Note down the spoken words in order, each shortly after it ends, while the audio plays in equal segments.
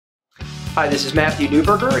Hi, this is Matthew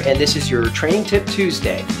Neuberger, and this is your Training Tip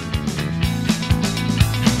Tuesday.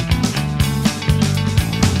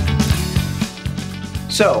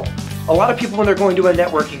 So, a lot of people when they're going to a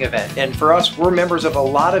networking event, and for us, we're members of a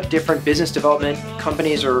lot of different business development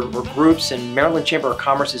companies or groups, and Maryland Chamber of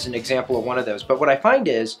Commerce is an example of one of those. But what I find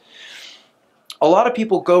is, a lot of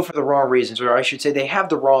people go for the wrong reasons, or I should say they have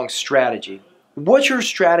the wrong strategy. What's your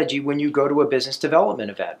strategy when you go to a business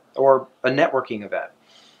development event or a networking event?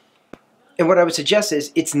 And what I would suggest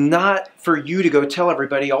is it's not for you to go tell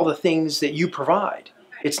everybody all the things that you provide.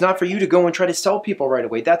 It's not for you to go and try to sell people right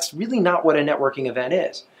away. That's really not what a networking event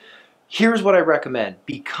is. Here's what I recommend.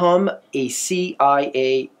 Become a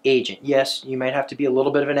CIA agent. Yes, you might have to be a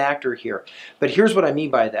little bit of an actor here, but here's what I mean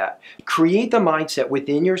by that. Create the mindset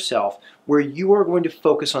within yourself where you are going to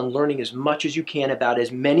focus on learning as much as you can about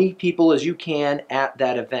as many people as you can at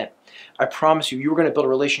that event. I promise you, you're going to build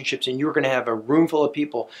relationships and you're going to have a room full of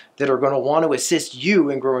people that are going to want to assist you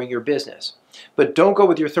in growing your business. But don't go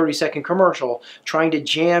with your 30-second commercial trying to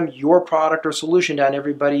jam your product or solution down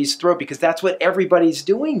everybody's throat, because that's what everybody's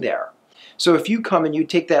doing there. So if you come and you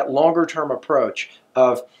take that longer-term approach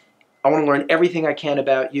of, I want to learn everything I can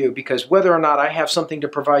about you, because whether or not I have something to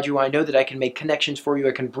provide you, I know that I can make connections for you,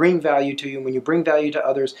 I can bring value to you, and when you bring value to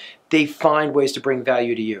others, they find ways to bring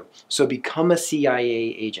value to you. So become a CIA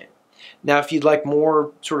agent. Now, if you'd like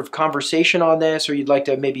more sort of conversation on this, or you'd like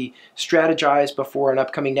to maybe strategize before an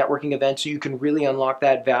upcoming networking event so you can really unlock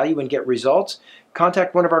that value and get results,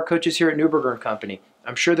 contact one of our coaches here at Neuberger & Company.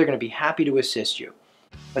 I'm sure they're going to be happy to assist you.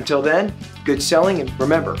 Until then, good selling, and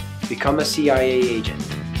remember, become a CIA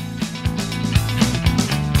agent.